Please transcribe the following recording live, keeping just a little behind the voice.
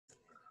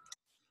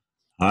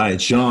Hi,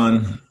 it's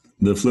Sean,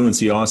 the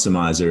Fluency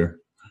Awesomizer.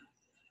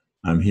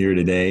 I'm here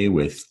today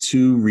with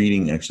two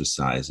reading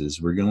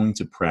exercises. We're going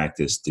to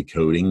practice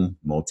decoding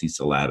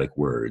multi-syllabic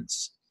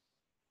words.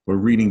 We're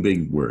reading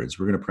big words.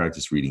 We're going to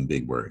practice reading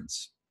big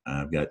words.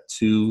 I've got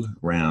 2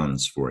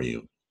 rounds for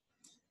you.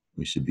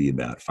 We should be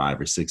about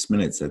 5 or 6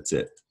 minutes. That's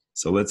it.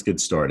 So let's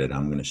get started.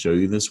 I'm going to show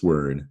you this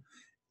word,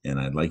 and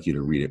I'd like you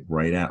to read it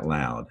right out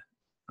loud.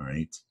 All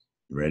right?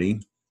 You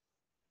ready?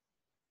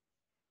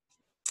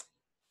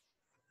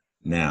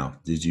 Now,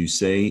 did you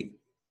say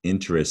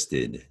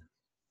interested?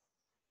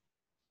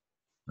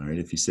 All right,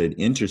 if you said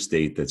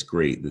interstate, that's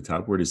great. The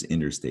top word is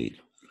interstate.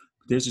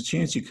 There's a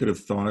chance you could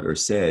have thought or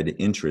said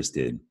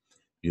interested,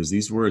 because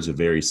these words are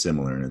very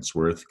similar, and it's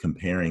worth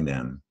comparing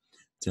them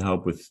to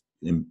help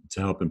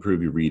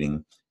improve your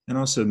reading, and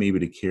also maybe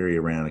to carry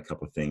around a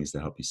couple of things to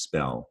help you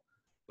spell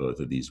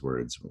both of these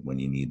words when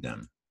you need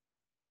them.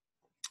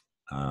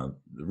 The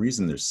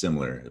reason they're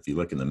similar, if you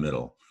look in the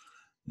middle,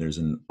 there's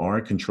an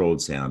R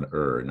controlled sound,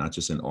 not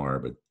just an R,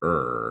 but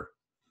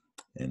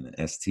and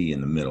an ST in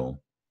the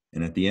middle.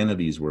 And at the end of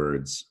these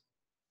words,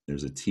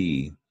 there's a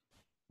T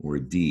or a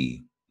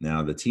D.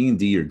 Now, the T and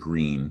D are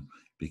green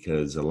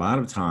because a lot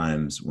of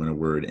times when a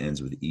word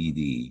ends with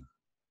ED,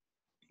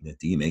 the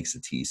D makes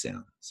a T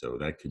sound. So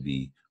that could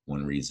be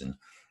one reason.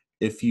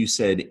 If you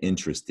said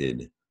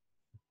interested,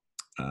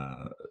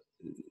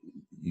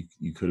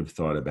 you could have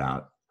thought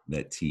about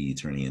that T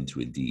turning into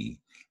a D,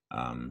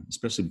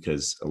 especially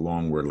because a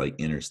long word like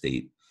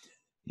interstate,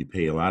 you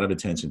pay a lot of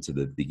attention to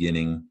the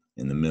beginning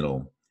and the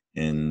middle,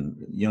 and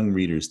young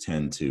readers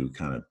tend to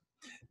kind of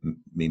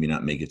maybe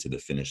not make it to the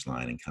finish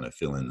line and kind of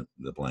fill in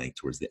the blank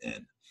towards the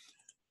end.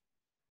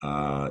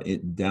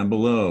 Down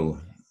below,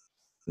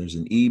 there's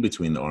an E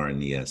between the R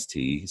and the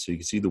ST, so you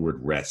can see the word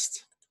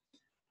rest.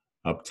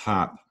 Up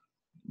top,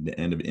 the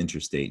end of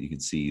interstate, you can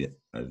see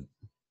I've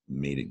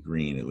made it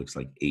green. It looks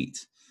like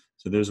 8.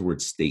 So there's the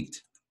word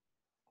state.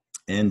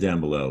 And down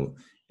below,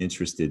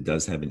 interested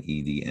does have an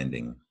ED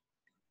ending,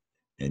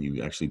 and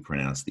you actually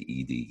pronounce the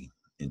ED,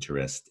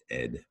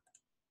 interested.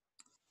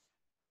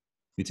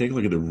 You take a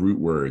look at the root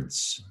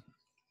words.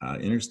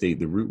 Interstate,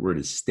 the root word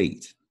is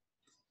state.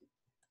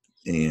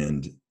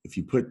 And if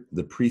you put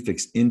the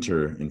prefix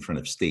inter in front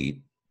of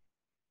state,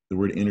 the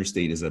word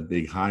interstate is a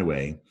big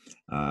highway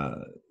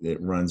that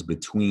runs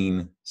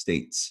between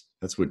states.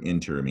 That's what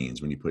inter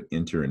means. When you put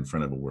inter in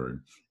front of a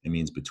word, it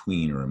means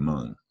between or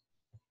among.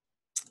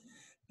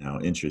 Now,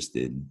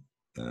 interested,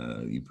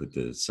 you put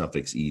the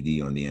suffix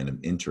ed on the end of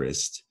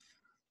interest,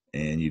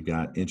 and you've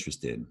got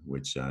interested,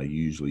 which you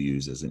usually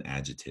use as an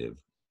adjective.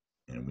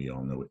 And we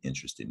all know what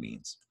interested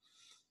means.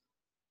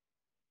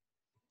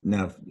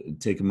 Now,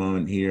 take a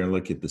moment here and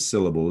look at the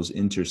syllables.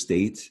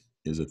 Interstate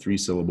is a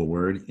 3-syllable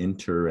word.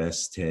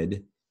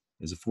 Interested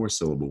is a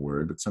 4-syllable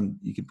word, but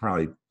you could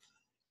probably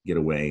get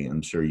away.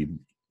 I'm sure you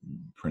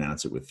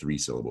pronounce it with 3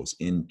 syllables.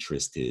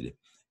 Interested.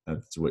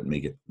 That's what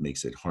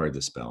makes it hard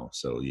to spell.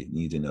 So you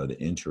need to know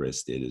that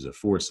interested is a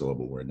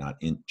 4-syllable word, not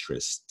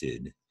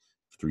interested,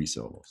 3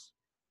 syllables.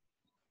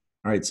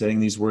 All right, setting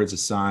these words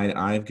aside,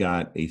 I've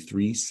got a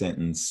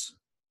 3-sentence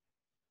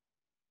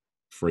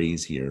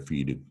phrase here for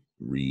you to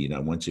read. I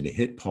want you to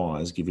hit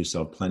pause, give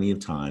yourself plenty of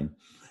time.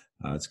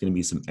 It's going to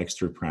be some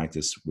extra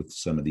practice with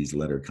some of these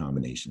letter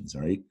combinations,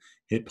 all right?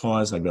 Hit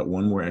pause. I've got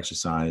one more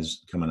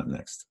exercise coming up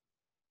next.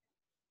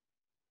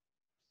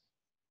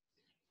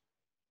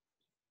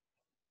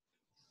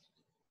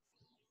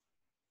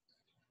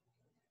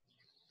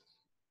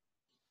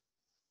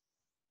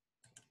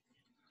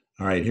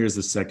 All right, here's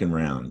the second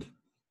round.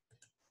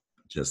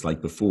 Just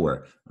like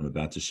before, I'm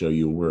about to show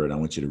you a word. I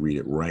want you to read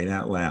it right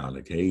out loud,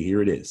 okay?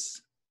 Here it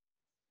is.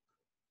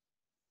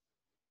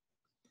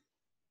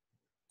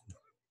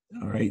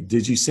 All right,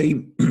 did you say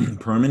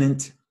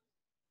permanent?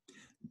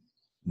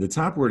 The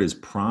top word is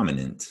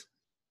prominent.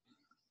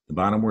 The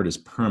bottom word is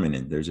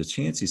permanent. There's a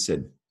chance you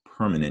said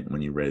permanent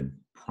when you read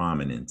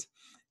prominent,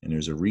 and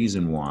there's a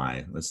reason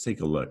why. Let's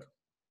take a look.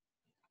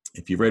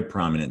 If you read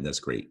prominent,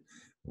 that's great.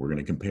 We're going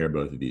to compare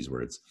both of these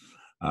words.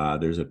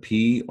 There's a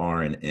P,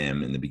 R, and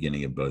M in the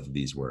beginning of both of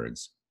these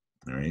words,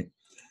 all right?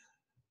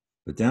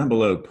 But down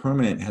below,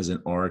 permanent has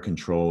an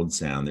R-controlled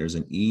sound. There's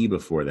an E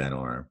before that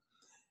R.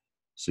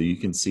 So you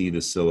can see the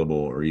syllable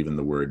or even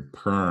the word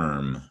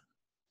perm.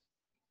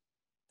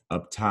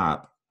 Up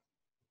top,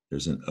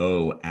 there's an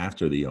O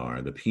after the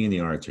R. The P and the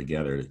R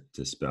together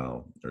to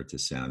spell or to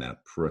sound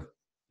out pr.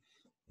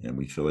 And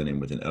we fill it in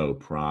with an O,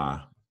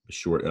 pra. A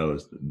short O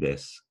is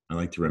this. I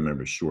like to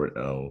remember short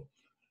O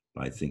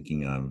by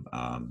thinking of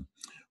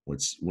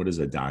what does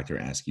a doctor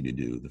ask you to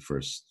do?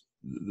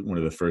 One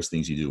of the first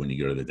things you do when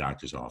you go to the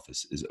doctor's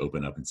office is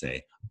open up and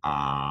say,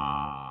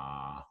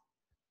 ah.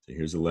 So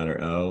here's the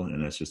letter O,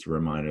 and that's just a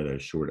reminder that a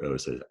short O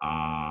says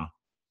ah,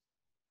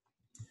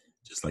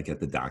 just like at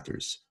the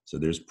doctor's. So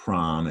there's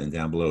prom, and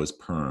down below is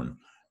perm.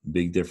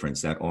 Big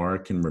difference. That R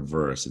can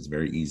reverse. It's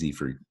very easy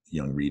for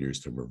young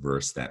readers to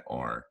reverse that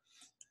R.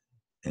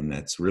 And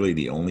that's really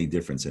the only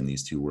difference in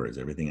these 2 words.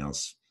 Everything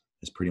else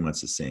is pretty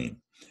much the same.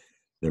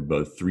 They're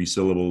both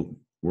 3-syllable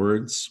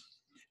words.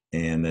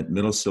 And that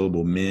middle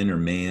syllable, min or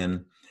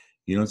man,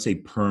 you don't say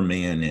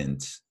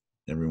permanent.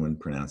 Everyone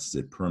pronounces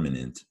it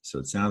permanent. So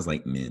it sounds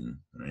like min,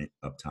 right?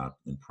 Up top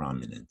and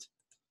prominent.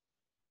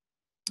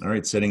 All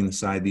right, setting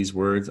aside these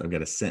words, I've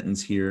got a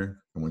sentence here.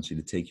 I want you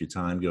to take your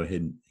time, go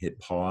ahead and hit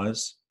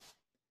pause.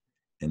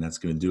 And that's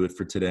going to do it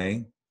for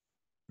today.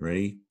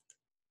 Ready?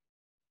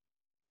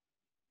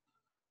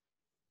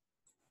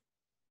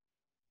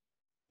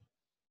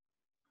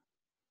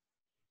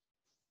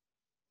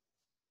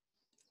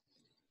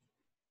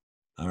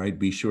 All right,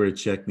 be sure to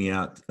check me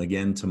out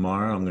again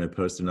tomorrow. I'm going to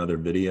post another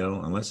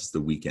video, unless it's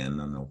the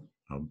weekend.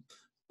 I'll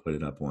put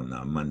it up on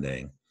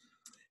Monday.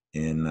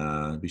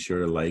 And be sure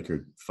to like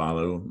or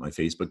follow my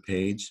Facebook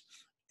page.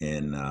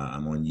 And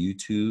I'm on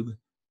YouTube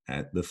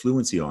at the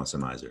Fluency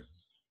Awesomeizer.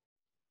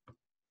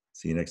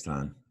 See you next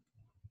time.